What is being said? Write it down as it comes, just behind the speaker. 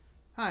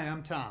Hi,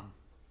 I'm Tom,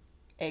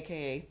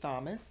 aka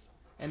Thomas,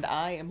 and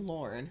I am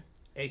Lauren.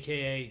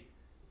 aka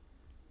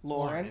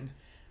Lauren, Lauren.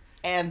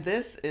 and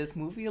this is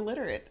Movie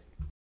Illiterate.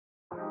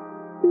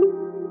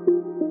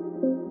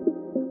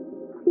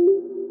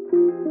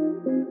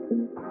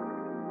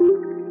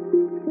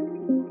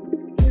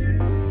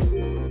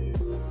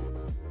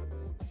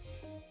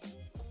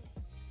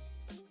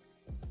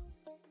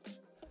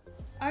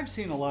 I've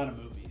seen a lot of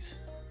movies.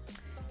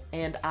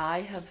 And I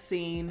have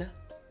seen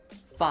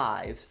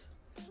fives.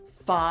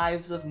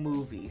 Fives of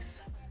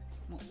movies.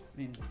 Well, I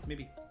mean,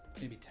 maybe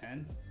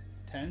 10?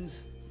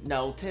 Tens?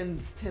 No,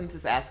 tens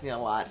is asking a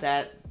lot.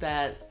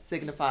 That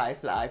signifies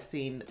that I've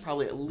seen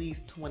probably at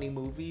least 20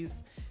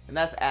 movies, and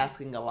that's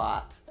asking a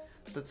lot.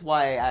 That's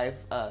why I've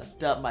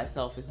dubbed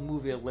myself as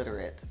movie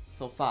illiterate.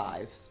 So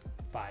fives.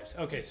 Fives.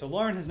 Okay, so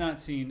Lauren has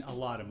not seen a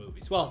lot of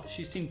movies. Well,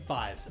 she's seen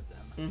fives of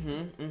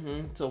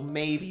them. So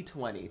maybe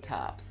 20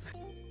 tops.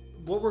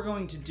 What we're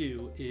going to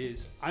do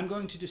is I'm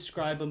going to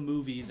describe a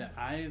movie that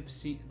I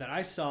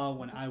saw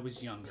when I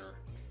was younger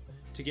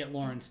to get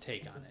Lauren's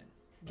take on it.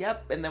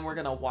 Yep, and then we're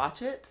gonna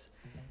watch it,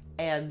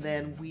 and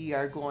then we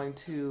are going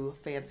to,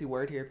 fancy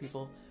word here,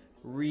 people,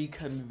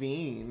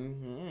 reconvene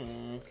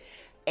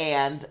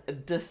and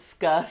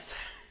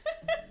discuss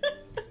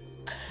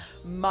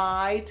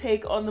my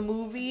take on the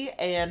movie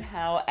and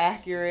how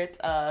accurate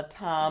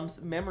Tom's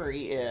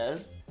memory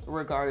is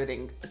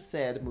regarding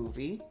said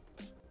movie.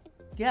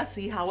 Yeah,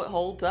 see how it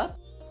holds up.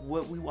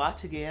 Would we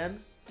watch again?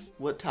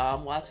 Would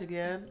Tom watch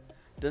again?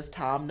 Does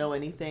Tom know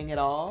anything at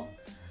all?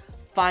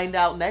 Find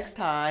out next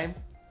time.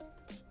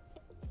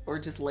 Or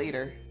just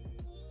later.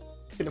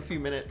 In a few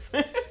minutes.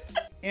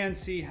 And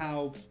see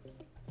how,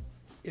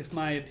 if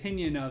my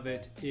opinion of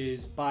it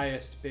is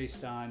biased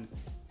based on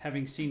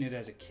having seen it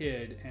as a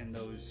kid and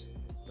those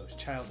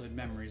childhood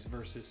memories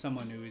versus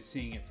someone who is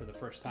seeing it for the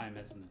first time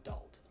as an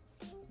adult.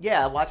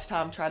 Yeah, watch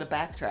Tom try to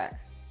backtrack.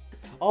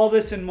 All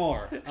this and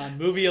more on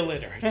Movie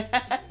Illiterate.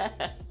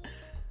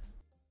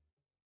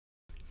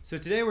 So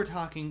today we're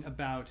talking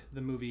about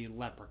the movie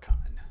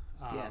Leprechaun.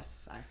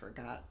 Yes, I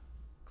forgot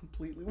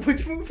completely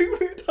which movie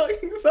we were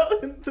talking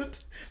about in the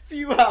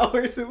few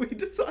hours that we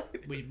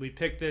decided. We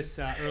picked this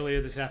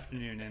earlier this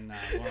afternoon, and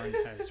Lauren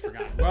has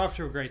forgotten. We're off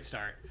to a great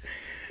start.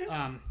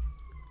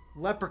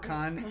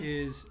 Leprechaun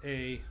is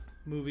a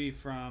movie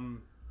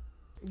from...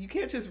 You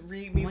can't just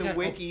read me the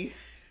wiki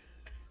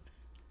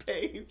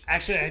page.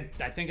 Actually,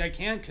 I think I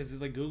can because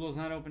like Google's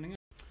not opening up.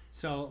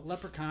 So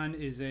Leprechaun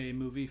is a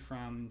movie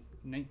from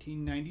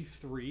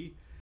 1993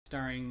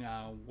 starring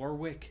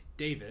Warwick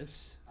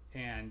Davis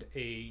and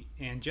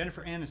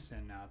Jennifer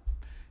Aniston. I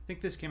think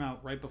this came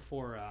out right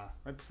before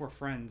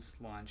Friends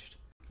launched.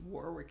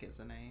 Warwick is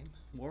a name.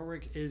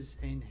 Warwick is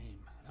a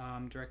name.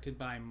 Directed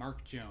by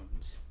Mark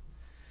Jones.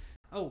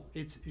 Oh,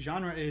 its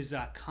genre is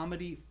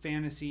comedy,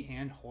 fantasy,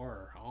 and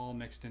horror, all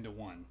mixed into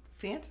one.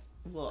 Fantasy?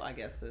 Well, I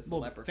guess this is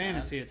Leprechaun.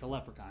 Fantasy, it's a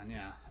leprechaun,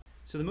 yeah.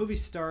 So the movie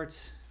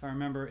starts, if I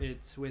remember,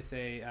 it's with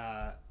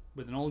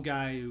an old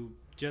guy who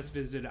just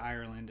visited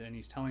Ireland, and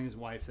he's telling his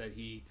wife that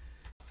he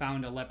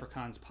found a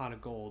leprechaun's pot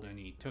of gold, and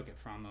he took it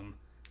from him.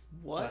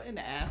 What an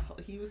asshole.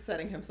 He was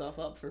setting himself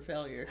up for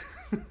failure.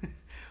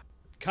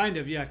 Kind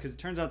of, yeah, because it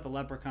turns out the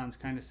leprechaun's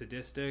kind of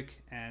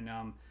sadistic, and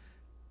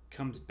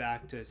comes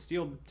back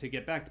to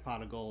get back the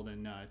pot of gold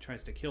and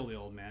tries to kill the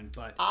old man.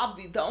 But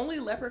the only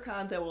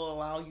leprechaun that will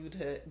allow you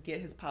to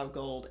get his pot of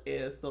gold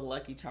is the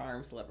Lucky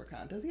Charms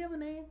leprechaun. Does he have a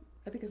name?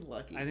 I think it's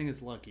Lucky. I think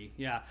it's Lucky.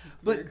 Yeah,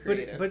 but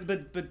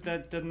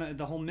that doesn't.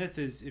 The whole myth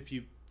is if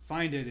you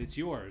find it, it's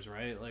yours,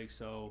 right? Like,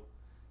 so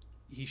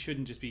he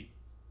shouldn't just be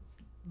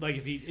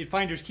like if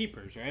finders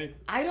keepers, right?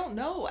 I don't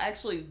know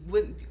actually.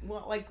 When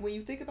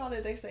you think about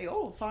it, they say,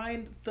 "Oh,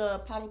 find the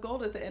pot of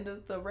gold at the end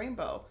of the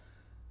rainbow."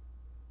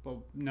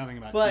 Well, nothing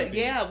about. But keeping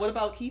yeah, what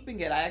about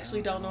keeping it? I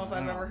actually don't know if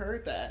I've ever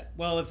heard that.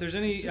 Well, if there's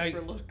any, it's just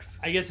for looks.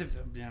 I guess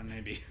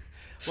maybe.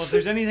 Well, if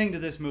there's anything to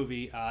this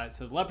movie,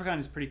 so the leprechaun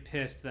is pretty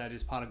pissed that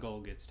his pot of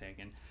gold gets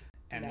taken,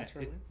 and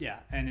naturally,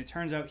 and it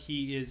turns out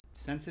he is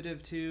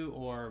sensitive to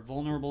or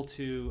vulnerable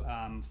to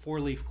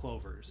 4-leaf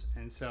clovers,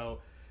 and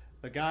so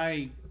the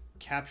guy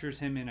captures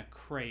him in a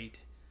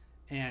crate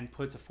and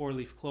puts a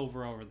 4-leaf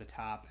clover over the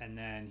top, and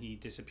then he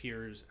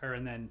disappears,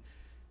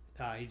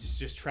 he's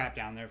just trapped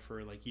down there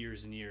for like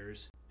years and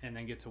years, and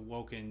then gets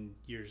awoken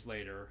years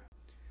later.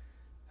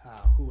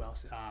 Who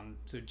else?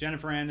 So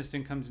Jennifer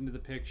Aniston comes into the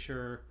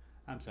picture.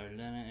 I'm sorry, did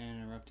I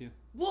interrupt you?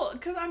 Well,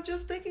 because I'm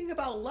just thinking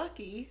about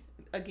Lucky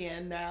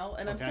again now,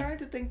 and I'm starting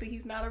to think that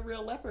he's not a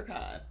real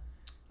leprechaun.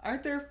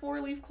 Aren't there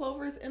 4-leaf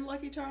clovers in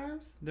Lucky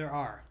Charms? There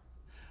are.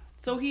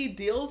 So he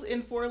deals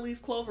in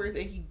 4-leaf clovers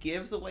and he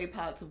gives away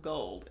pots of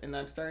gold, and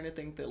I'm starting to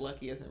think that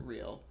Lucky isn't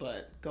real,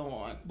 but go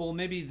on. Well,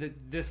 maybe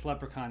this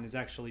leprechaun is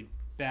actually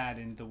bad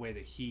in the way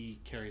that he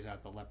carries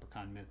out the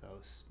leprechaun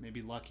mythos.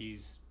 Maybe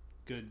Lucky's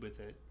good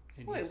with it.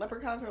 Wait,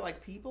 leprechauns are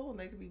like people and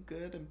they can be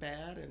good and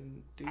bad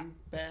and do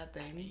bad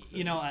things?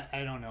 You know,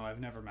 I don't know. I've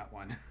never met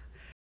one.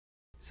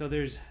 So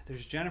there's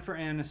Jennifer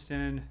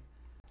Aniston.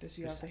 Does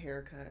she have the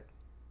haircut?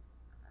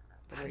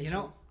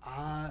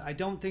 I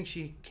don't think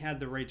she had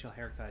the Rachel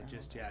haircut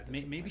just yet.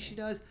 Maybe she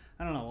does.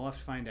 I don't know. We'll have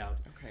to find out.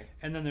 Okay.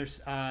 And then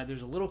there's a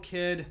little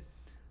kid.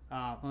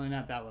 Well,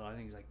 not that little. I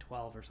think he's like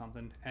 12 or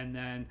something. And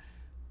then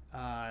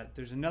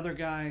there's another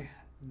guy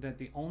that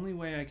the only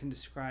way I can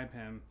describe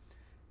him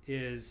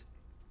is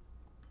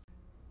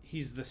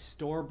he's the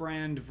store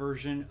brand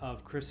version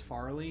of Chris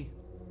Farley.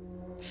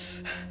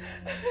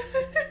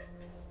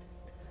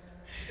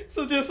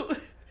 So just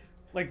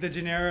like the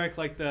generic,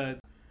 like the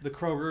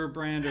Kroger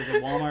brand or the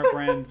Walmart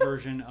brand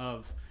version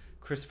of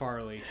Chris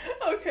Farley.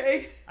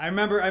 Okay. I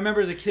remember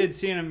as a kid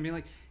seeing him and being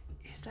like,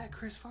 "Is that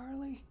Chris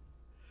Farley?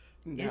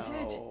 No. Is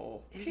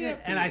it? Is it?"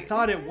 And I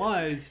thought it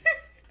was,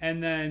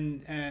 and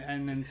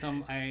then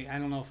some. I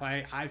don't know if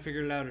I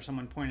figured it out or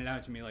someone pointed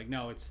out to me like,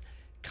 no, it's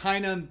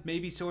kind of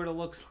maybe sort of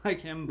looks like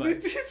him, but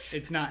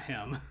it's not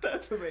him.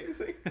 That's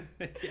amazing.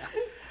 Yeah.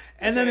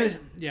 And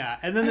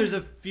then there's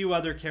a few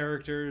other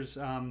characters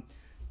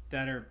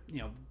that are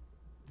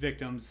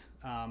victims,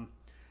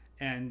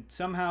 and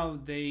somehow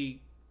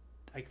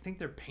I think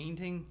they're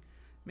painting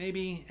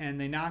maybe, and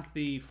they knock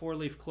the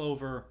 4-leaf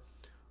clover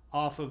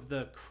off of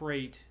the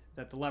crate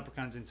that the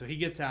leprechaun's in. So he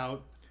gets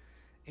out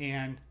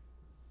and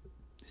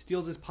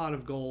steals his pot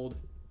of gold,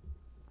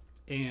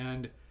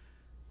 and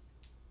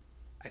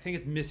I think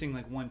it's missing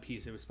like one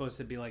piece. It was supposed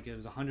to be like it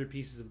was 100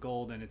 pieces of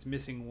gold, and it's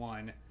missing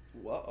one.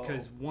 Whoa!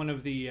 Because one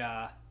of the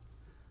it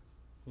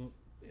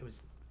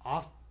was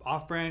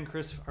off-brand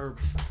Chris or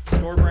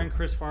store-brand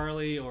Chris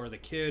Farley or the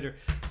kid or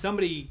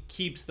somebody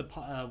keeps the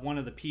one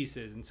of the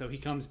pieces, and so he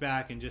comes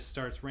back and just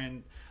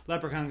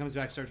Leprechaun comes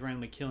back, starts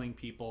randomly killing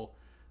people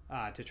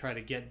to try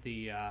to get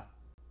the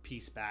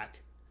piece back.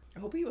 I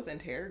hope he was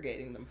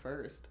interrogating them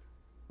first.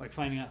 Like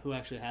finding out who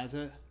actually has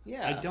it?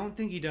 Yeah. I don't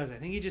think he does. I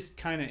think he just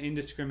kind of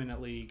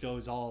indiscriminately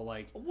goes all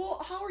like...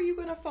 Well, how are you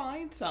going to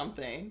find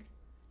something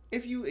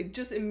if you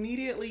just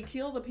immediately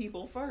kill the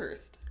people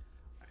first?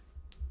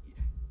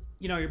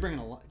 You're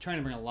trying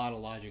to bring a lot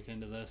of logic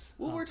into this.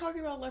 Well, we're talking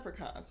about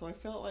leprechauns, so I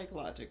felt like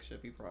logic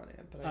should be brought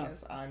in, but I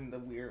guess I'm the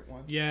weird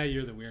one. Yeah,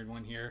 you're the weird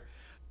one here.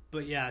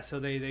 But yeah, so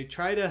they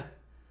try to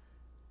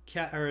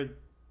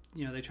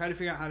they try to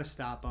figure out how to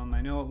stop him.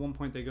 I know at one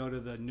point they go to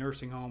the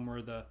nursing home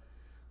where the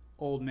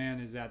old man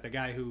is at, the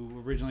guy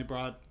who originally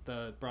brought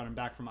him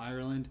back from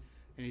Ireland,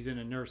 and he's in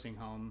a nursing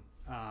home.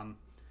 And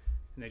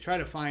they try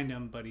to find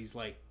him, but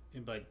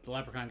the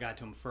leprechaun got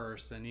to him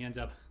first, and he ends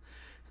up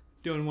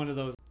doing one of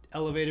those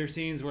elevator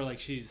scenes where like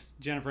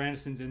Jennifer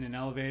Aniston's in an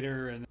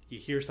elevator and you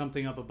hear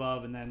something up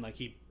above, and then like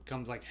he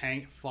comes like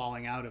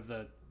falling out of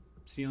the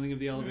ceiling of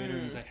the elevator,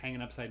 and he's like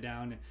hanging upside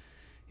down, and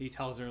he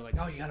tells her like,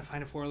 "Oh, you got to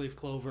find a 4-leaf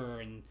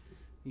clover," and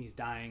he's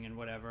dying and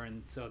whatever,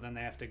 and so then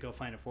they have to go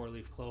find a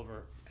 4-leaf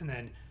clover, and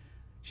then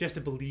she has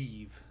to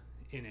believe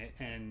in it,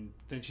 and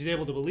then she's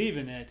able to believe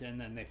in it,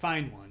 and then they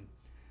find one,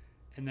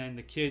 and then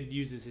the kid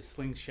uses his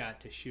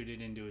slingshot to shoot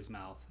it into his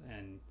mouth,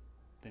 and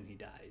then he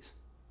dies.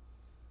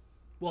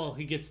 Well,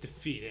 he gets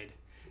defeated.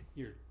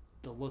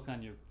 The look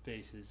on your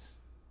face is...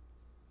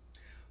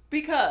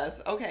 Because,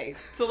 okay,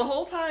 so the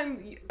whole time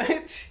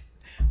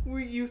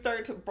you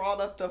start to brought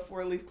up the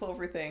 4-leaf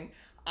clover thing,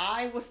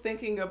 I was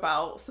thinking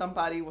about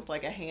somebody with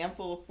like a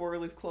handful of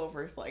 4-leaf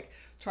clovers, like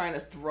trying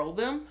to throw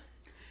them,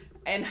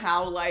 and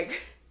how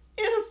like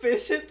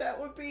inefficient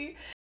that would be.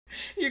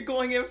 You're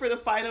going in for the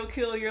final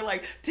kill, you're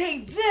like,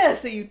 take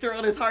this, and you throw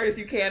it as hard as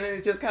you can, and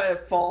it just kind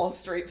of falls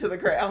straight to the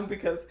ground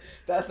because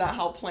that's not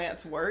how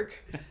plants work.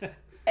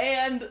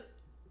 And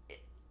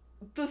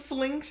the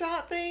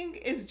slingshot thing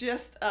is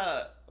just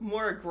a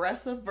more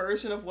aggressive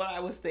version of what I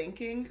was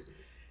thinking.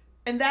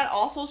 And that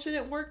also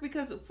shouldn't work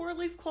because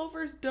 4-leaf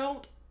clovers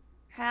don't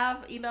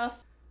have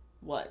enough,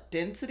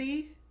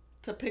 density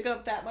to pick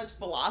up that much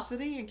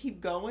velocity and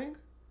keep going.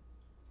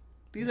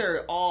 These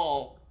are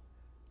all...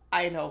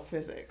 I know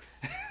physics.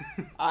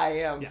 I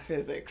am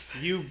physics.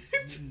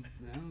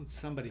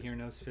 Somebody here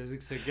knows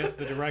physics. I guess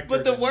the director.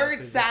 But the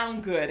words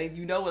sound good, and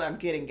you know what I'm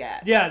getting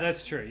at. Yeah,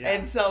 that's true. Yeah.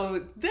 And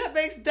so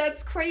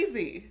that's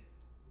crazy.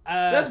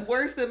 That's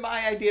worse than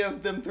my idea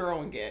of them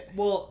throwing it.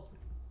 Well,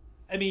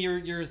 I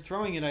mean, your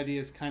throwing it idea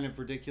is kind of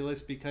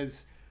ridiculous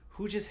because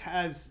who just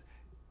has,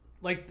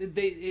 like,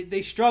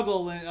 they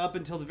struggle up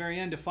until the very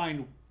end to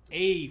find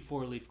a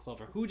 4-leaf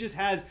clover. Who just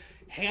has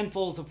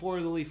handfuls of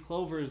 4-leaf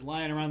clovers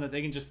lying around that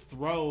they can just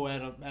throw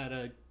at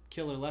a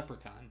killer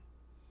leprechaun?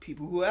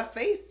 People who have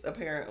faith,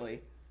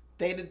 apparently.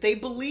 They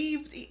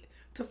believed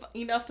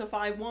enough to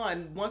find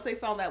one. Once they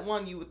found that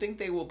one, you would think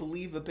they will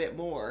believe a bit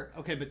more.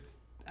 Okay, but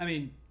I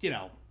mean,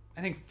 I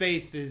think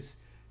faith has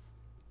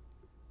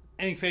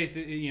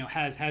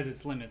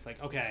its limits.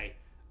 Like, okay,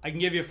 I can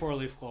give you a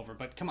 4-leaf clover,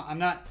 but come on, I'm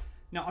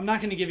not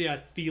going to give you a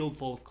field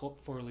full of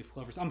 4-leaf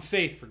clovers. I'm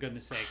faith, for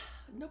goodness sake.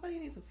 Nobody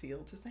needs a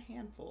field, just a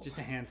handful. Just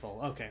a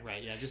handful. Okay,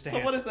 right, yeah, just a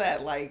handful. So what is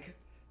that, like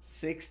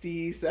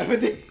 60,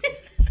 70?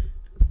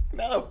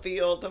 Not a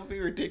field, don't be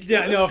ridiculous.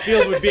 Yeah, no, a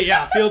field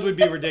would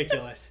be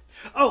ridiculous.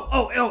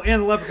 Oh,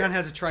 and the leprechaun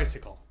has a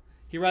tricycle.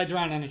 He rides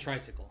around on a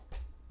tricycle.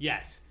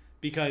 Yes,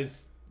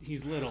 because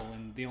he's little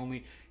and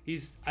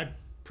I'm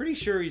pretty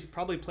sure he's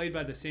probably played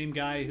by the same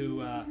guy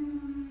who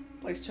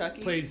Plays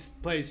Chucky.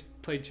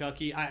 played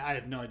Chucky. I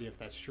have no idea if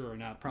that's true or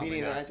not. Probably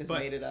Me neither. not. I just But,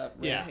 made it up.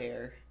 Red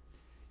hair.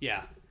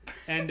 Yeah,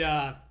 and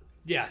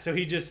so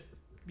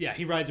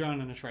he rides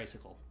around on a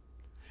tricycle,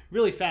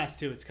 really fast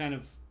too. It's kind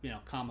of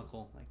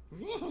comical. Like,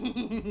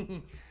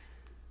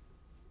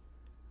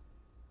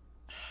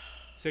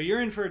 so you're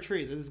in for a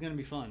treat. This is gonna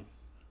be fun.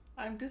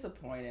 I'm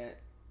disappointed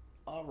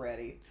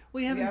already.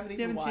 Well, you haven't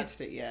even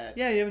watched it yet.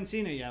 Yeah, you haven't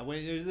seen it yet.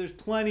 Wait, there's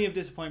plenty of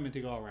disappointment to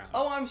go around.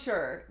 Oh, I'm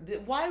sure.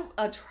 Why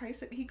a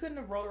tricycle? He couldn't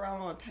have rolled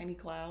around on a tiny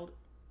cloud.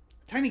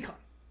 Tiny cloud.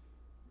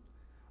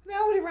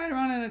 How would he ride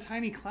around on a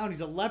tiny cloud?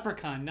 He's a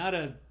leprechaun, not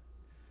a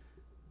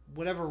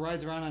whatever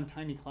rides around on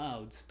tiny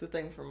clouds. The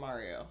thing from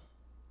Mario.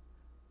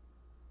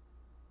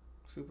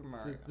 Super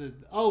Mario. The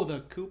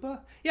Koopa?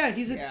 Yeah,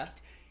 he's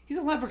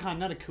a leprechaun,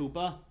 not a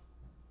Koopa.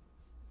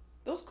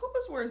 Those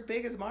Koopas were as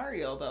big as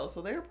Mario, though,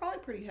 so they were probably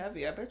pretty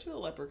heavy. I bet you a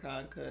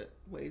leprechaun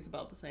weighs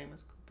about the same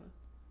as Koopa.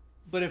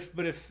 But if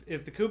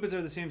the Koopas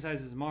are the same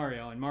size as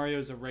Mario, and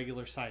Mario's a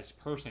regular sized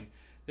person,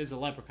 this is a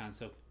leprechaun,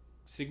 so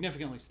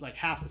significantly like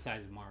half the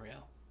size of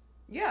Mario.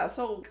 Yeah,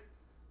 so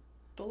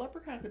the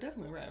leprechaun could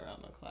definitely ride around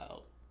on a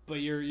cloud.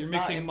 But you're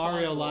mixing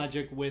Mario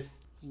logic with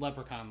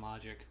leprechaun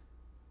logic.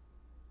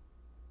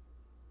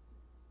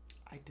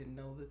 I didn't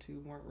know the two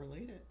weren't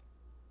related.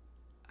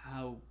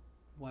 How?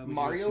 Why would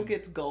Mario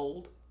gets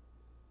gold.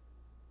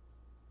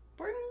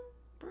 Bring.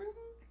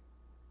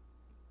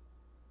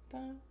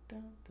 Dun,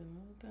 dun, dun,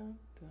 dun,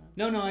 dun.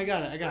 No, I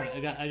got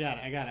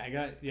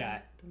it. Yeah.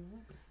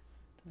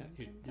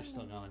 You're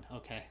still going.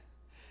 Okay.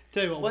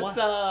 Tell you what. What's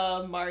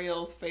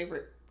Mario's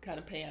favorite kind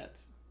of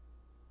pants?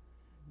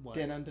 What?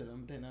 Denim.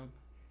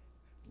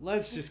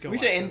 Let's just go. We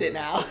should end it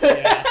now.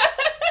 Yeah.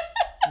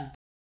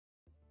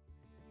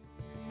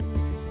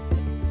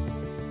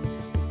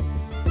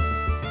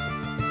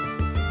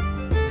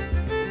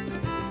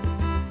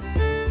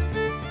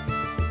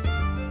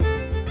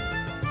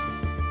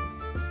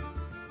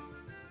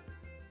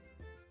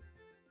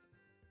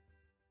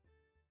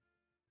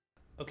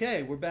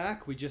 Okay, we're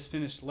back. We just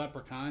finished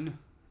Leprechaun.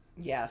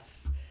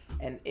 Yes,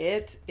 and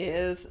it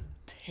is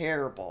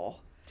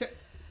terrible.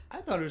 I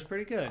thought it was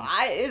pretty good.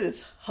 It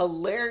is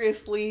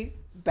hilariously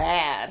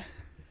bad.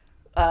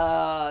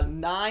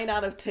 9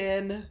 out of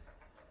 10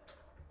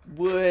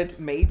 would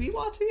maybe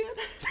watch again.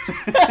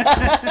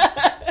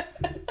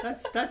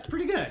 That's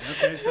pretty good.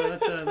 Okay, so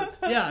that's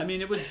yeah. I mean,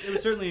 it was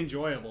certainly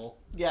enjoyable.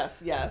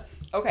 Yes.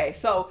 Okay,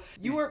 so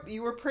you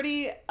were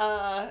pretty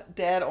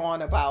dead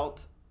on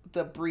about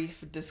the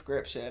brief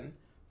description.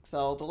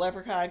 So the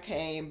leprechaun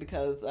came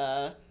because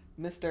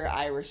Mr.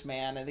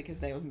 Irishman, I think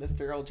his name was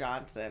Mr.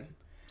 O'Johnson.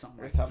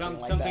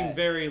 Something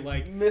very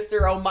like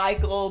Mr.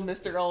 O'Michael,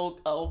 Mr.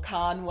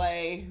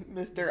 O'Conway,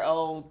 Mr.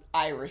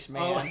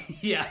 O'Irishman. Oh,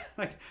 yeah.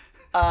 Like, he's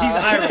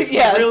Irish.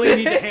 Yes. They really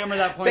need to hammer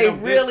that point. They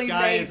home. really This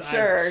guy made is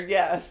sure, Irish.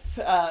 yes,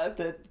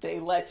 that they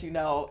let you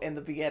know in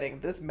the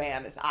beginning, this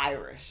man is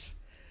Irish.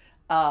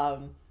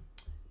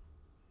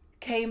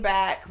 Came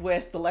back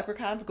with the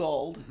leprechaun's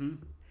gold. Mm-hmm.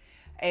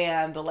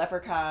 And the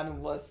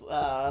leprechaun was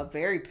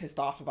very pissed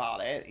off about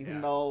it,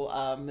 even though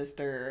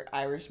Mr.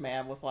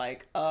 Irishman was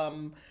like,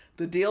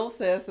 the deal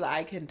says that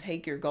I can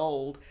take your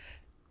gold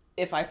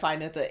if I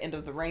find it at the end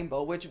of the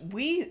rainbow, which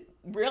we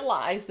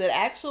realized that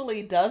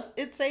actually does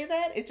it say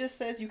that? It just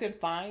says you can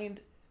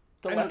find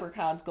the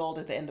leprechaun's gold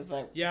at the end of the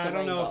rainbow. Yeah, I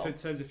don't know if it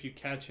says if you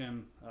catch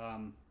him.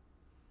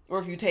 Or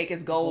if you take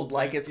his gold,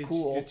 like it's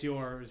cool. It's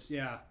yours,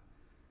 yeah.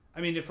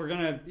 I mean, if we're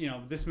going to,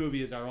 this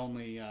movie is our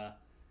only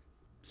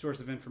source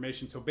of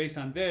information. So based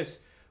on this,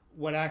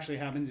 what actually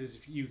happens is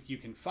if you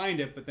can find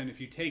it, but then if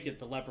you take it,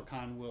 the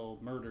leprechaun will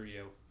murder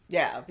you.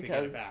 Yeah,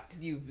 because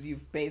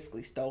you've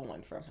basically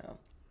stolen from him.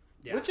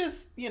 Yeah. Which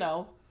is,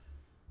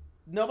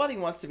 nobody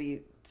wants to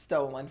be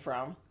stolen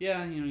from.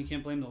 Yeah, you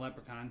can't blame the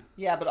leprechaun.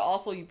 Yeah, but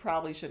also you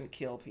probably shouldn't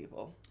kill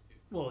people.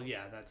 Well,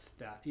 yeah, that's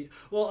that.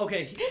 Well,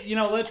 okay,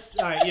 let's,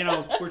 all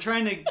right, we're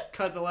trying to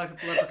cut the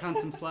leprechaun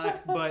some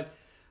slack, but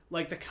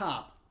like the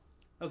cop,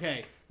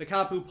 the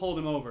cop who pulled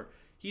him over,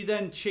 he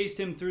then chased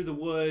him through the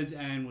woods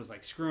and was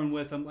like screwing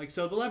with him. Like,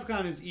 so the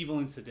leprechaun is evil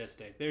and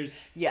sadistic. There's,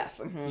 yes,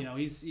 mm-hmm.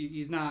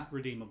 He's not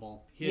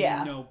redeemable. He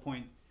has no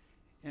point.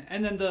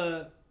 And then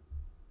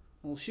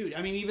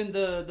even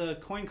the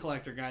coin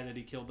collector guy that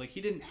he killed, like,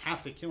 he didn't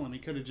have to kill him. He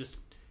could have just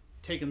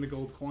taken the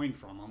gold coin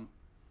from him.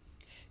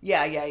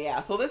 Yeah.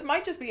 So this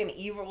might just be an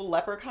evil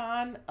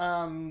leprechaun.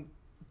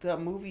 The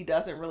movie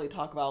doesn't really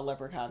talk about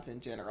leprechauns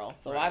in general,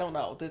 so I don't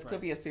know. This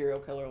could be a serial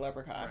killer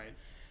leprechaun.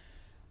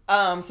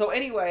 Right. So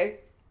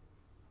anyway,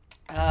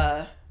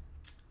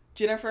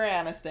 Jennifer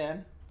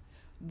Aniston,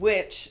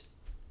 which,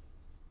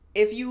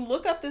 if you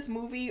look up this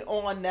movie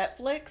on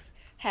Netflix,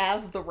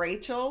 has the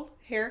Rachel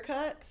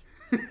haircut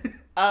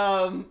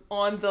on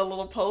the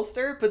little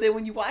poster, but then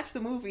when you watch the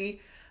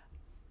movie,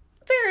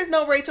 there is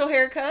no Rachel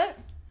haircut.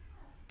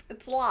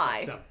 It's a lie.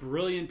 It's a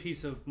brilliant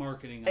piece of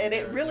marketing. And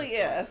it really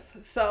is.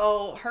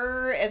 So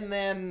her and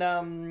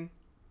then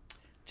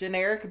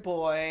generic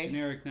boy.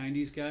 Generic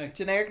 90s guy.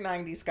 Generic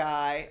 90s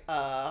guy.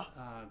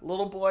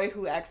 Little boy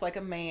who acts like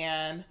a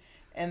man.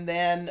 And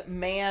then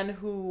man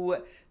who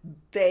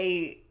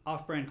they...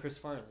 Off-brand Chris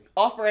Farley.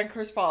 Off-brand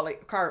Chris Farley.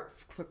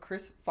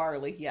 Chris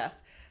Farley,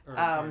 yes. Or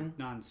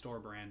non-store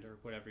brand or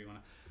whatever you want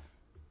to...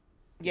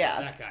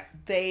 Yeah. That guy.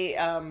 They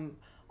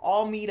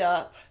all meet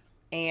up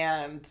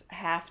and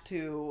have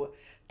to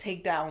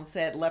take down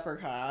said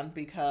leprechaun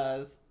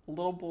because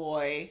little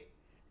boy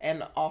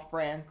and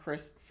off-brand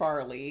Chris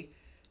Farley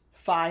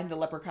find the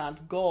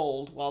leprechaun's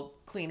gold while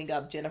cleaning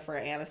up Jennifer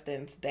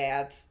Aniston's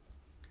dad's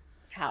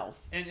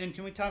house. And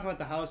can we talk about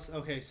the house?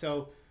 Okay,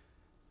 so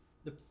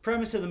the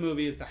premise of the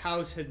movie is the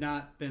house had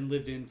not been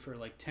lived in for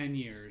like 10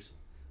 years.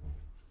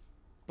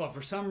 But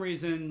for some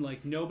reason,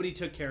 like, nobody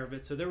took care of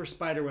it. So there were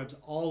spider webs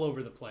all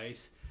over the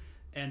place.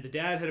 And the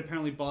dad had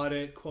apparently bought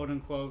it, quote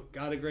unquote,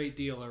 got a great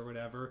deal or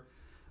whatever.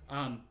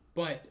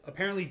 But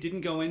apparently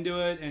didn't go into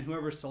it. And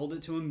whoever sold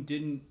it to him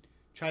didn't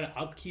try to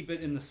upkeep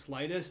it in the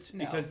slightest.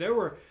 No. Because there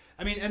were,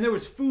 and there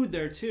was food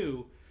there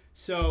too.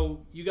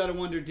 So you got to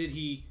wonder, did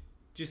he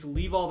just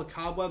leave all the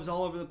cobwebs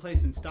all over the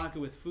place and stock it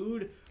with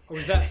food? Or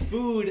was that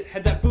food,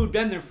 had that food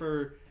been there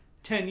for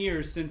 10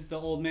 years since the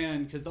old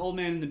man? Because the old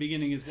man in the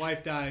beginning, his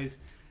wife dies.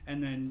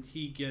 And then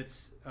he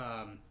gets...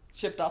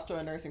 shipped off to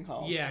a nursing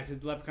home. Yeah, because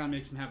the leprechaun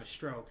makes him have a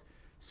stroke.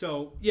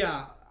 So,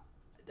 yeah,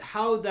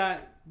 how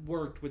that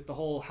worked with the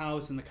whole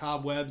house and the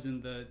cobwebs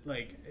and the,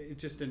 like, it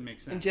just didn't make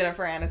sense. And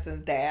Jennifer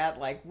Aniston's dad,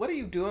 like, what are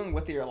you doing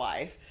with your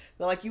life?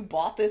 They're like, you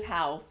bought this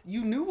house.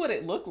 You knew what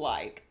it looked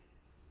like.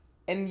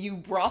 And you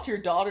brought your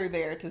daughter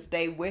there to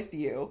stay with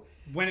you.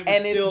 When it was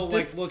and still, like,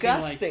 disgusting.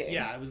 looking like...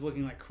 Yeah, it was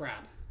looking like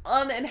crap.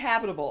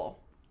 Uninhabitable.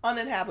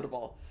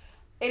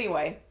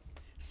 Anyway...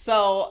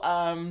 So,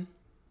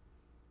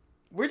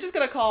 we're just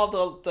going to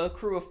call the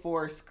crew of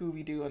four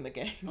Scooby-Doo and the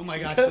Gang. Oh my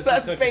gosh, because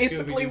that's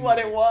basically what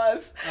it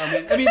was.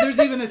 There's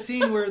even a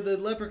scene where the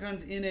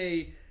leprechaun's in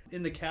the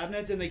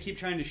cabinets and they keep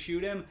trying to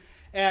shoot him.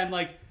 And,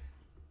 like,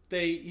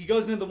 he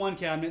goes into the one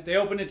cabinet, they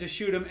open it to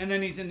shoot him, and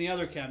then he's in the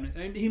other cabinet.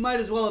 And he might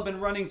as well have been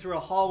running through a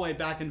hallway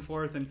back and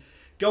forth and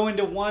go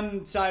into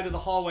one side of the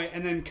hallway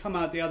and then come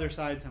out the other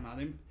side somehow.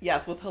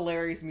 Yes, with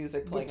hilarious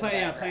music playing.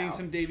 Playing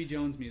some Davy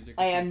Jones music.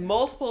 And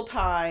multiple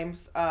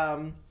times,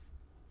 the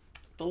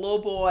little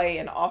boy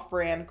and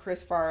off-brand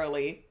Chris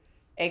Farley,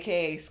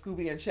 aka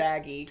Scooby and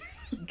Shaggy,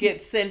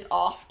 get sent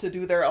off to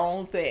do their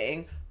own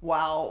thing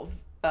while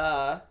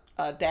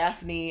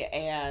Daphne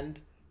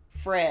and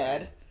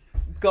Fred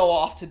go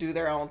off to do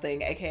their own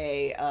thing,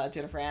 aka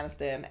Jennifer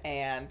Aniston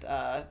and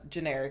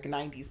generic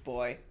 90s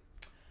boy.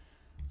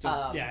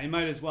 So, he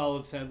might as well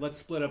have said, let's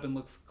split up and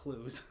look for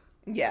clues.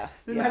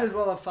 Yes. They might as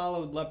well have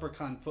followed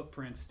leprechaun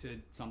footprints to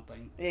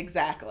something.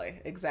 Exactly.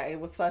 It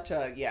was such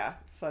a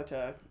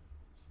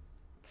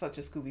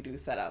Scooby-Doo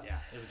setup. Yeah,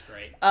 it was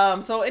great.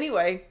 So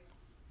anyway,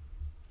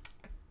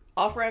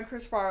 off-brand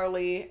Chris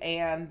Farley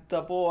and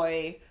the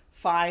boy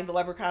find the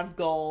leprechaun's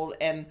gold,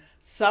 and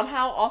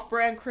somehow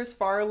off-brand Chris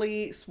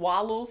Farley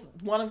swallows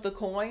one of the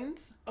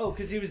coins. Oh,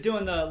 because he was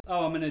doing I'm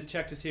going to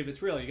check to see if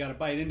it's real. You got to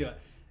bite into it.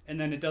 And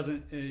then it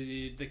doesn't,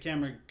 the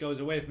camera goes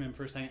away from him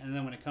for a second, and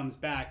then when it comes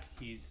back,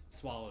 he's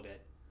swallowed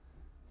it.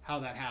 How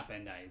that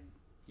happened,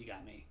 you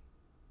got me.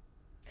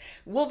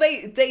 Well,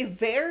 they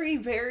very,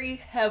 very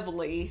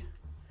heavily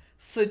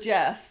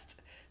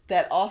suggest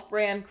that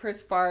off-brand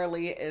Chris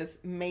Farley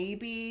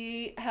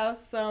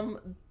has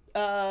some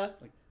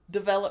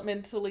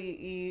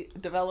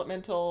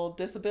developmental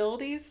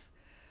disabilities.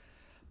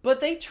 But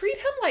they treat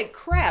him like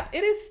crap.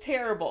 It is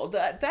terrible.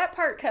 That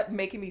part kept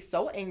making me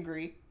so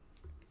angry.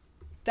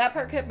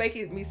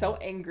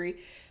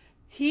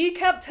 He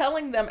kept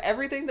telling them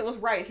everything that was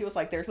right. He was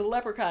like, there's a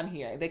leprechaun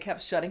here. They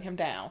kept shutting him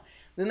down.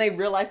 Then they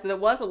realized that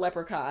it was a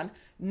leprechaun.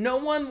 No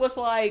one was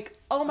like,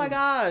 oh my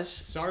gosh.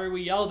 Sorry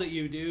we yelled at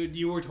you, dude.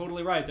 You were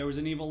totally right. There was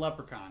an evil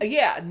leprechaun.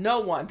 Yeah,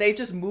 no one. They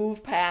just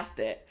moved past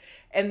it.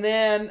 And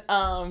then...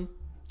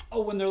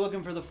 when they're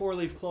looking for the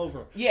 4-leaf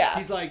clover. Yeah.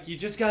 He's like, you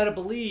just gotta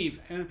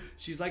believe. And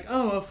she's like,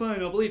 oh,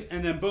 fine, I'll believe.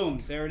 And then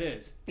boom, there it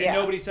is. And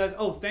nobody says,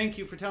 oh, thank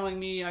you for telling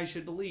me I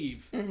should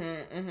believe.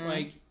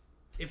 Like,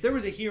 if there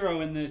was a hero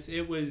in this,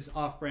 it was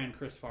off-brand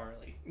Chris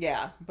Farley.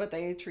 Yeah, but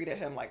they treated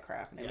him like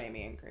crap, and it made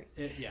me angry.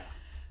 Yeah.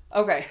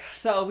 Okay,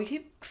 so we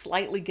keep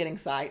slightly getting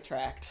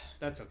sidetracked.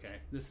 That's okay.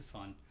 This is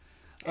fun.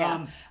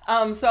 Yeah.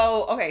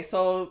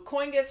 So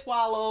coin gets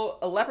swallowed.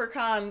 A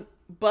leprechaun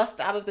busts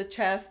out of the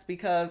chest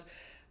because...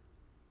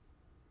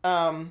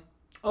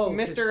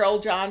 Mr. O.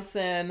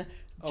 Johnson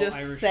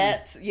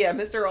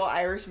Mr. O.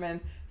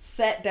 Irishman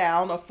set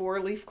down a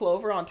 4-leaf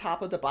clover on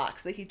top of the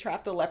box that he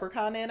trapped the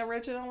leprechaun in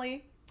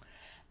originally.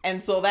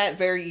 And so that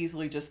very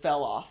easily just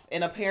fell off.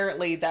 And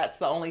apparently that's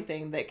the only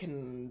thing that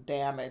can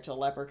damage a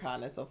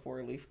leprechaun is a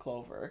 4-leaf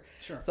clover.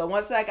 Sure. So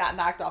once that got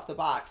knocked off the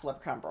box,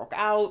 leprechaun broke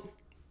out.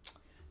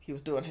 He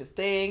was doing his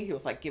thing. He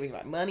was like, give me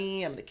my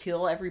money. I'm going to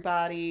kill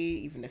everybody.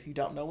 Even if you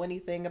don't know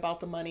anything about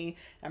the money,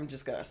 I'm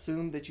just going to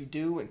assume that you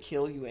do and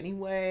kill you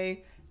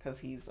anyway because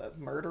he's a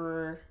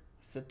murderer.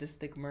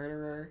 sadistic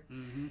murderer.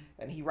 Mm-hmm.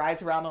 And he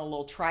rides around on a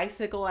little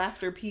tricycle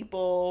after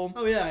people.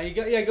 Oh yeah, he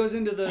goes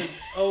into the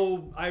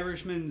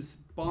Irishman's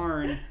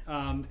barn,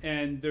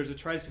 and there's a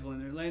tricycle in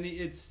there. And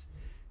it's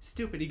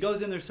stupid. He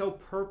goes in there so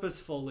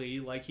purposefully,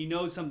 like he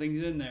knows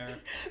something's in there.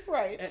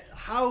 Right.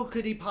 How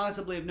could he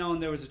possibly have known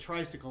there was a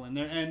tricycle in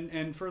there?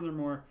 And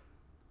furthermore,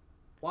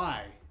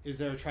 why is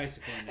there a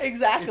tricycle in there?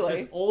 Exactly.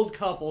 It's this old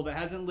couple that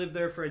hasn't lived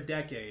there for a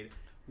decade.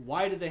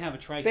 Why did they have a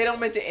tricycle? They don't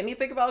mention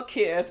anything about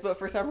kids, but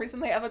for some reason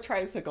they have a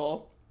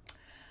tricycle.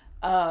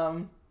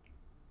 And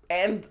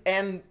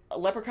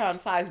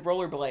leprechaun-sized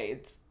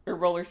rollerblades or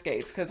roller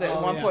skates, because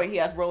at one point he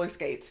has roller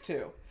skates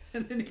too.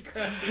 And then he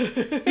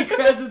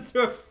crashes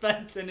through a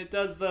fence, and it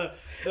does the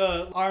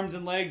arms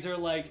and legs are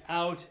like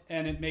out,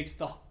 and it makes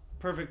the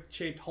perfect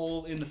shaped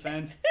hole in the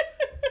fence.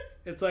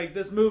 It's like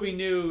this movie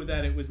knew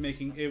that it was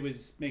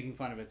making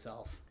fun of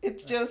itself.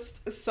 It's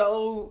just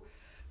so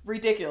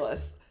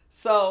ridiculous.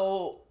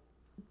 So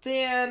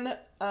then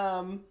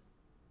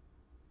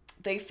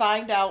they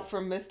find out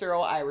from Mr.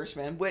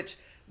 O'Irishman, which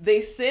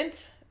they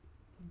sent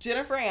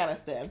Jennifer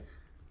Aniston,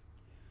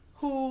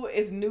 who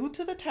is new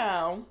to the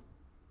town,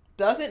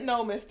 doesn't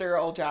know Mr.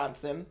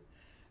 O'Johnson,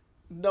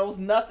 knows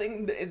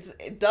nothing,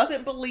 it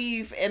doesn't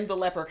believe in the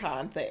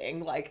leprechaun thing.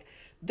 Like,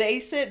 they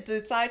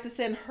decide to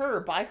send her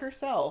by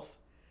herself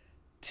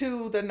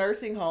to the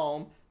nursing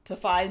home to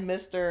find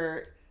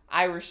Mr.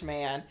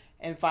 Irishman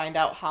and find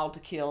out how to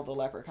kill the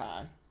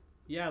leprechaun.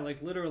 Yeah,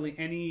 like literally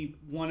any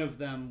one of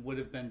them would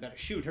have been better.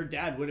 Shoot, her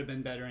dad would have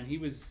been better, and he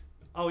was...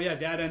 Oh yeah,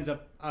 dad ends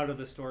up out of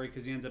the story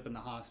because he ends up in the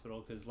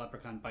hospital because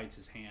leprechaun bites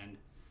his hand.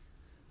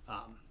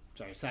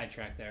 Sorry,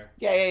 sidetrack there.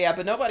 Yeah,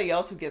 but nobody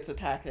else who gets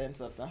attacked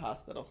ends up in the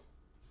hospital.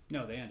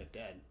 No, they end up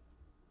dead.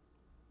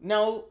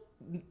 No,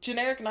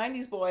 generic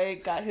 90s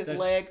boy got his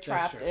leg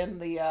trapped in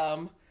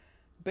the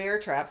bear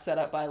trap set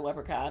up by the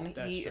leprechaun.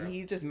 That's true. And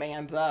he just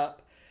mans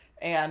up.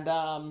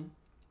 And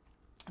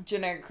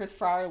generic Chris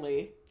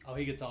Farley... Oh,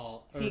 he gets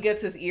all... He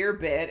gets his ear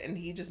bit, and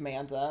he just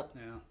mans up.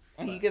 Yeah.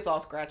 And he gets all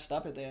scratched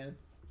up at the end.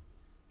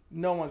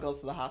 No one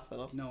goes to the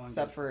hospital. No one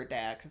except for her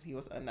dad, because he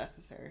was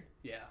unnecessary.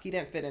 Yeah. He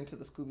didn't fit into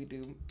the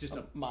Scooby-Doo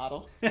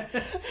model.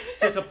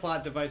 Just a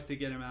plot device to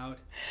get him out.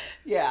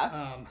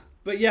 Yeah.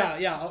 But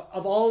yeah.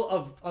 Of all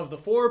of the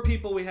 4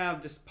 people we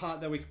have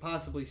that we could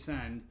possibly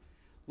send,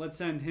 let's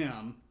send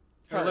him.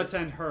 Or let's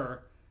send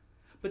her.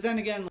 But then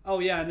again,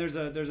 and there's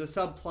a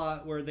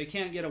subplot where they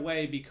can't get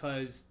away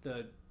because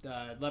the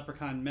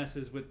leprechaun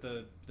messes with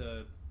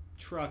the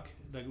truck,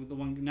 the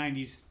one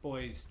 90s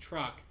boy's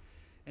truck,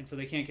 and so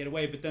they can't get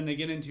away. But then they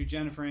get into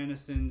Jennifer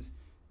Aniston's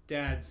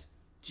dad's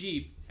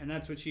Jeep, and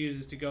that's what she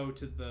uses to go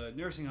to the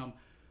nursing home.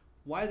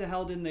 Why the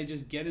hell didn't they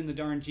just get in the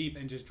darn Jeep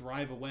and just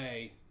drive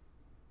away?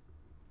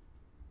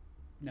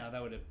 No,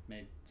 that would have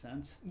made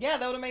sense. Yeah,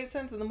 that would have made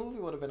sense, and the movie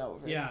would have been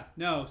over. Yeah,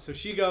 no. So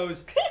she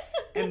goes,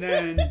 and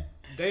then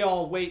they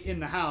all wait in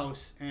the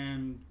house,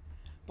 and...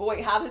 But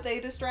wait, how did they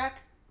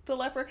distract the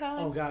leprechaun?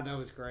 Oh god, that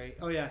was great.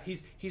 Oh yeah,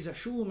 he's a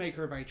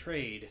shoemaker by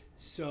trade.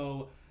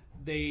 So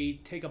they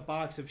take a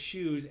box of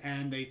shoes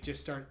and they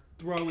just start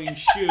throwing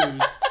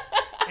shoes,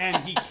 and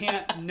he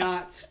can't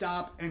not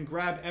stop and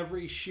grab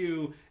every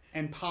shoe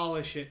and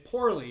polish it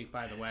poorly,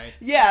 by the way.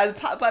 Yeah,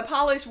 by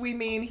polish we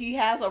mean he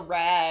has a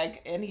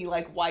rag and he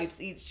like wipes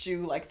each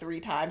shoe like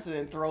 3 times and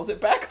then throws it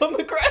back on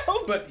the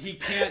ground. But he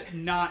can't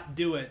not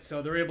do it,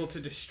 so they're able to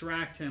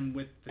distract him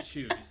with the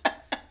shoes.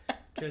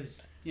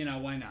 Because,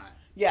 why not?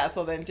 Yeah,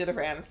 so then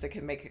Jennifer Aniston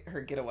can make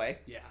her get away.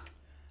 Yeah.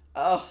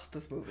 Oh,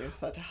 this movie is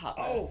such a hot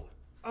mess.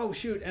 Oh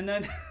shoot! And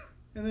then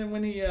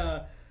when he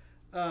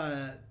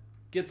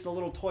gets the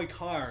little toy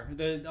car,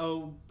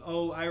 the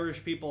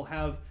Irish people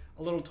have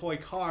a little toy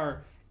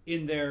car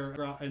in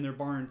their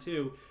barn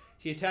too.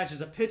 He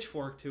attaches a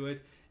pitchfork to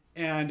it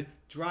and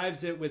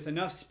drives it with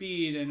enough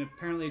speed, and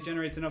apparently it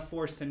generates enough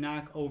force to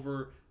knock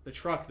over the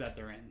truck that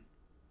they're in.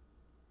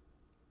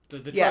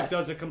 The truck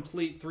does a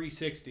complete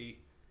 360.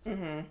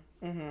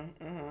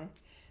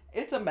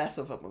 It's a mess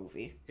of a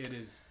movie. It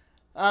is.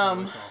 It's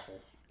awful.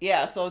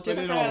 Yeah, so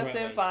Jennifer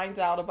Aniston finds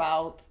out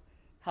about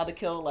how to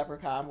kill a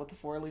leprechaun with the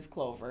 4-leaf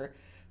clover.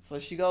 So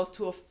she goes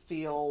to a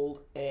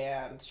field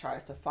and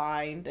tries to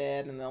find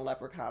it, and the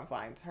leprechaun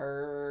finds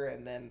her,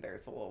 and then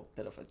there's a little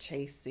bit of a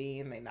chase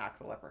scene. They knock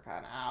the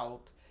leprechaun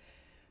out.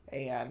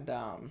 And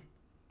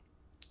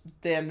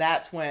then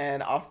that's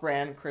when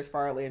Off-Brand Chris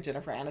Farley and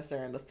Jennifer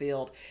Aniston are in the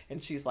field,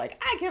 and she's like,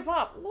 I give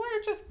up.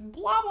 We're just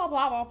blah, blah,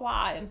 blah, blah,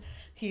 blah. And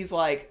he's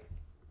like,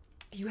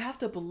 you have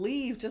to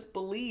believe, just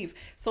believe.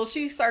 So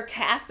she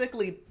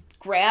sarcastically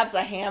grabs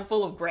a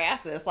handful of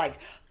grasses,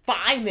 like,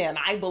 fine then,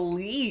 I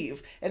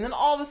believe. And then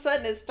all of a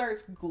sudden it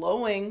starts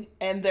glowing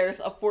and there's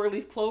a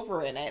 4-leaf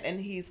clover in it. And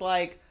he's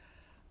like,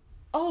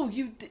 oh,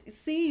 you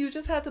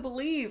just had to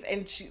believe.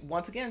 And she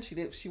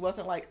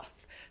wasn't like, oh,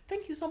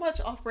 thank you so much,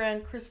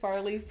 Off-Brand Chris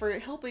Farley, for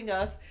helping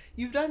us.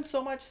 You've done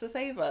so much to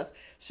save us.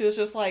 She was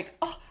just like,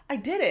 oh, I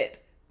did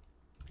it.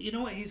 You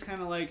know what he's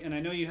kind of like, and I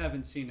know you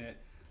haven't seen it,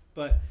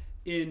 but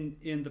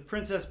in The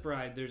Princess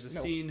Bride, there's a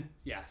scene.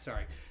 Yeah,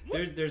 sorry.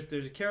 There's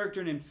a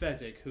character named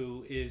Fezzik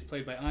who is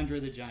played by Andre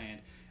the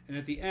Giant, and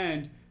at the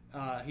end,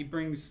 he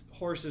brings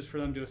horses for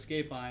them to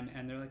escape on,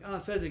 and they're like,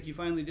 "Oh, Fezzik, you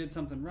finally did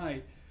something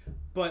right,"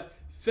 but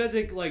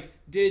Fezzik like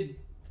did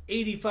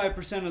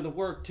 85% of the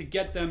work to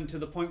get them to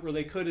the point where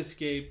they could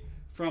escape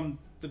from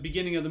the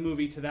beginning of the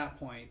movie to that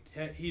point.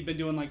 He'd been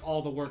doing like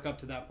all the work up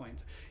to that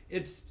point.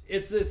 It's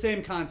the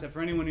same concept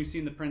for anyone who's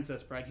seen The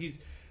Princess Bride. He's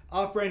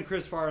off-brand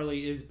Chris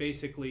Farley is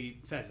basically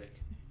Fezzik.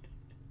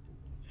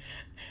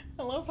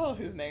 I love how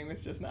his name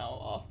is just now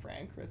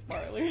off-brand Chris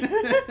Farley.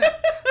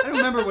 I don't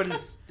remember what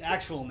his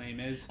actual name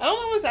is. I don't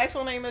know what his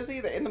actual name is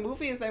either. In the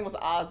movie, his name was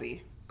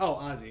Ozzy. Oh,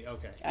 Ozzy.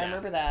 Okay. I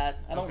remember that.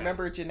 I don't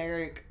remember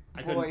generic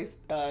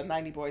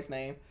 90 boy's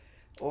name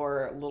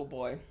or little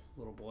boy.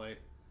 Little boy.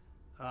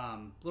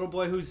 Little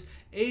boy whose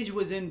age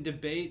was in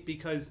debate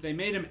because they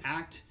made him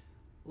act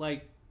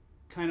like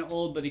kind of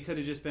old, but he could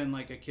have just been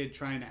like a kid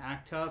trying to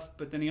act tough.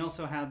 But then he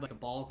also had like a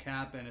ball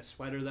cap and a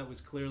sweater that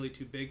was clearly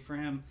too big for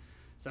him.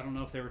 So I don't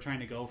know if they were trying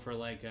to go for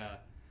like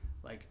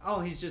oh,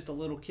 he's just a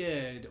little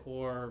kid,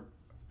 or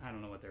I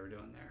don't know what they were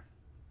doing there.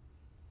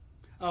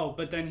 Oh,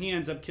 but then he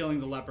ends up killing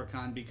the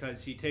leprechaun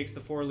because he takes the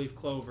 4-leaf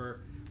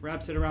clover,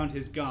 wraps it around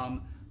his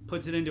gum,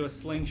 puts it into a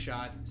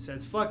slingshot,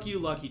 says "fuck you,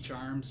 Lucky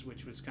Charms,"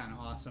 which was kind of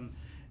awesome,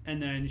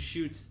 and then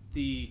shoots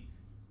the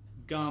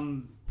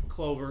gum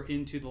clover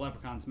into the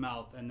leprechaun's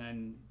mouth, and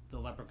then the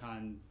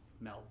leprechaun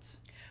melts.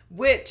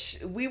 Which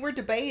we were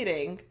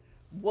debating,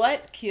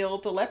 what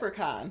killed the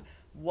leprechaun?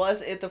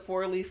 Was it the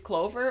 4-leaf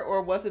clover,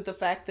 or was it the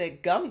fact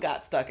that gum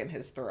got stuck in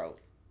his throat?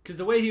 Because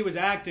the way he was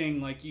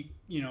acting, like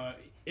you know,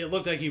 it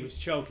looked like he was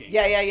choking.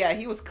 Yeah.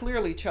 He was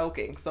clearly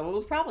choking, so it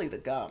was probably the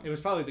gum. It was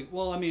probably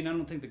well, I mean, I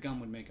don't think the gum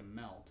would make him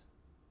melt.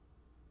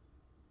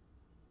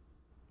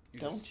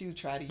 Don't you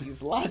try to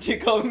use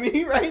logic on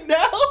me right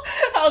now?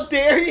 How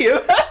dare you?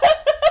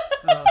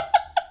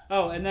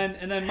 And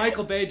then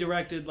Michael Bay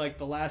directed like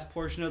the last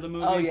portion of the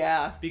movie. Oh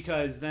yeah.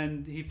 Because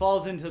then he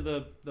falls into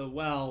the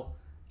well,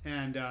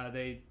 and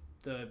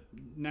the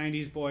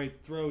 90s boy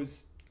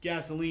throws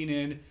gasoline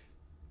in,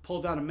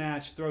 pulls out a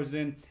match, throws it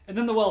in, and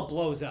then the well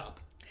blows up.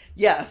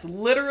 Yes,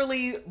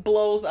 literally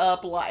blows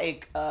up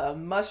like a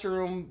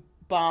mushroom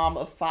bomb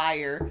of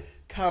fire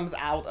comes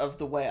out of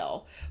the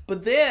well.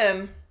 But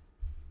then,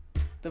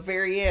 the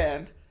very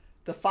end,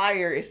 the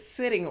fire is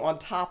sitting on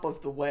top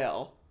of the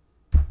well.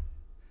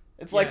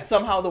 It's like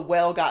somehow the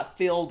well got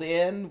filled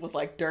in with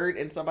like dirt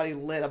and somebody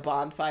lit a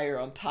bonfire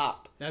on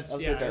top of the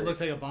dirt. It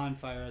looked like a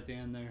bonfire at the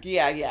end there.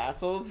 Yeah.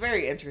 So it was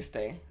very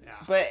interesting. Yeah.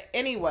 But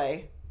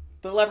anyway,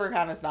 the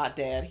leprechaun is not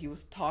dead. He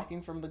was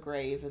talking from the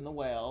grave in the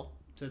well.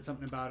 Said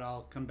something about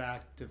 "I'll come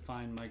back to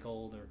find my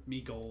gold" or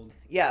 "me gold."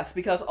 Yes,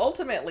 because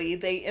ultimately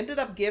they ended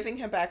up giving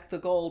him back the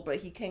gold, but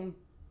he came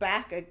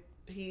back.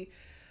 He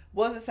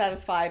wasn't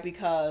satisfied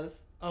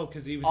because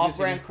he was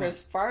off-brand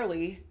Chris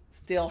Farley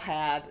still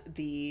had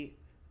the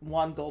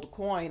 1 gold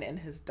coin in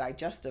his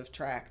digestive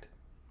tract,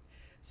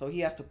 so he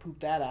has to poop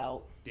that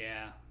out.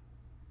 Yeah,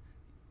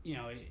 you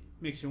know, it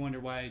makes you wonder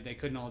why they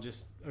couldn't all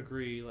just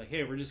agree, like,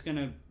 "Hey, we're just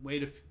gonna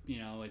wait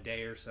a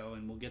day or so,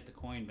 and we'll get the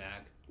coin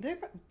back." They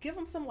give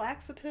him some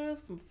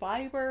laxatives, some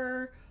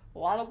fiber, a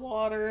lot of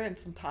water, and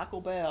some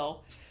Taco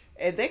Bell,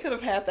 and they could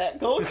have had that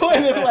gold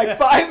coin in like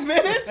 5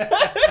 minutes.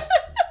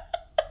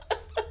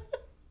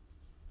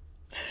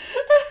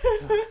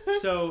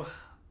 So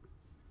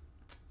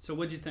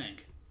what'd you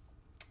think?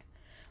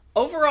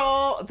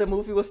 Overall, the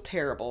movie was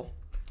terrible.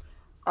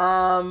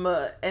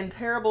 And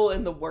terrible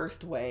in the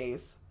worst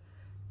ways.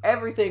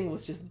 Everything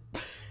was just...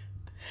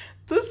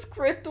 The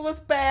script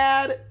was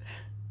bad.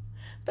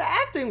 The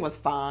acting was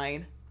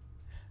fine.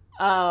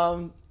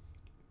 The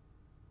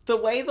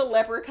way the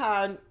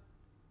leprechaun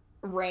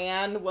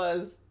ran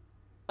was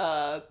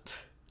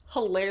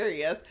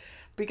hilarious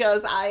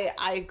because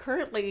I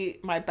currently,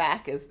 my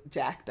back is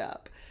jacked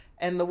up.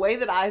 And the way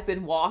that I've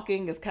been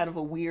walking is kind of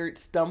a weird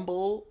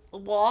stumble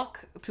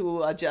walk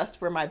to adjust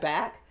for my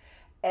back.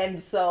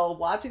 And so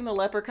watching the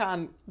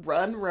leprechaun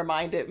run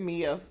reminded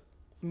me of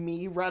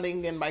me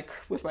running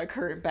with my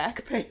current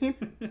back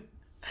pain.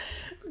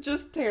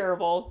 Just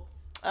terrible.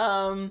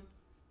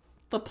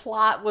 The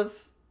plot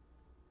was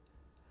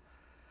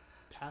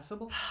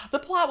passable. The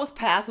plot was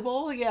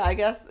passable. Yeah, I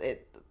guess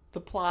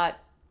the plot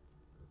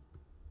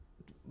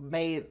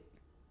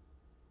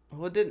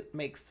didn't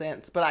make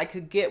sense, but I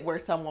could get where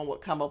someone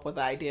would come up with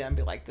an idea and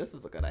be like, this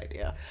is a good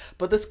idea.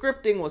 But the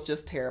scripting was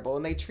just terrible,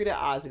 and they treated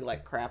Ozzy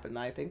like crap, and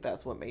I think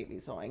that's what made me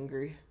so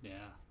angry. Yeah.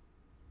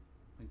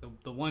 Like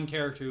the one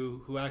character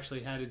who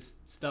actually had his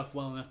stuff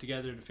well enough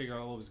together to figure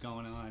out what was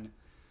going on,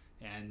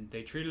 and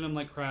they treated him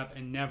like crap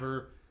and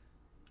never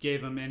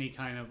gave him any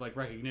kind of like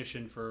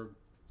recognition for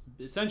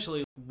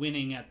essentially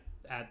winning at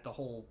the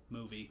whole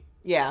movie.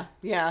 Yeah.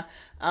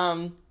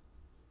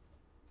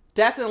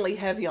 Definitely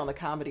heavy on the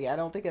comedy. I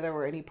don't think there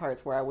were any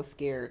parts where I was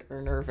scared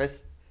or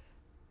nervous.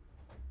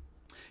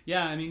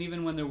 Yeah, I mean,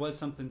 even when there was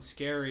something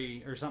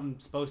scary or something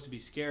supposed to be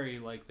scary,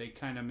 like they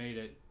kind of made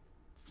it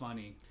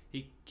funny.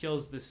 He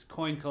kills this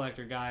coin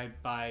collector guy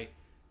by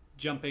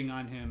jumping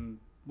on him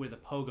with a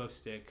pogo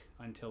stick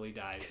until he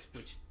dies,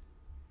 which,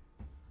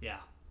 yeah.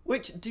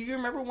 Which, do you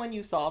remember when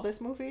you saw this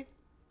movie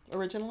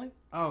originally?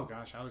 Oh,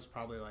 gosh, I was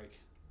probably like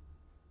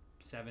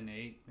 7,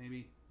 8,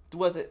 maybe.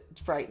 Was it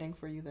frightening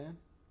for you then?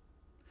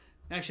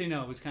 Actually,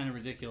 no, it was kind of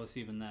ridiculous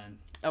even then.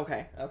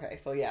 Okay.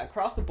 So, yeah,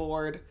 across the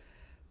board,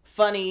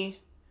 funny.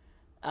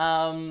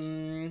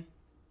 What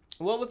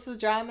was the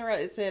genre?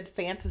 It said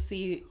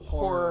fantasy,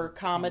 horror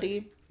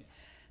comedy. Yeah.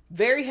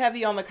 Very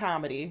heavy on the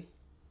comedy.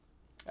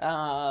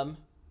 I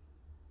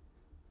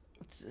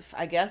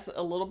guess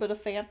a little bit of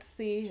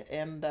fantasy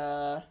and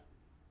Not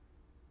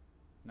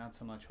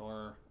so much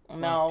horror. No.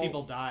 Well,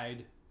 people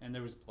died and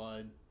there was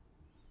blood.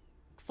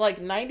 it's like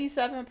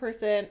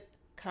 97%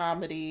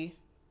 comedy,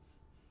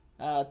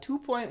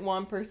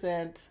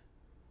 2.1%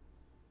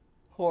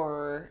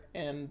 horror,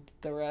 and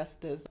the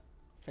rest is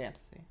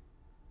fantasy.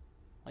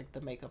 Like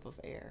the makeup of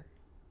air.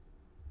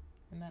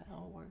 Isn't that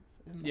how it works?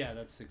 Yeah,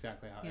 that's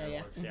exactly how it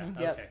works. Yeah. Mhm,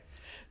 yep. Okay.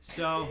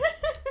 So,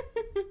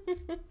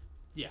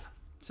 yeah.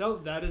 So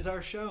that is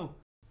our show.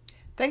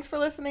 Thanks for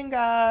listening,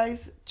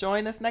 guys.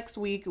 Join us next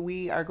week.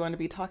 We are going to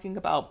be talking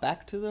about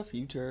Back to the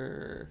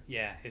Future.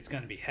 Yeah, it's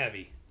going to be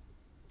heavy.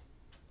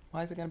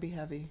 Why is it going to be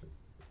heavy?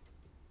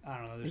 I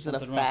don't know. There's Is it a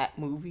something fat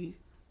movie?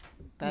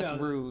 That's No,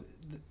 rude.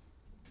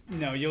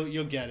 No,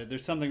 you'll get it.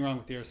 There's something wrong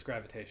with the Earth's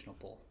gravitational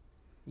pull.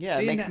 Yeah,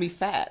 See it you makes me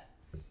fat.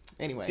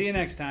 Anyway. See you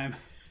next time.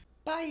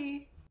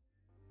 Bye.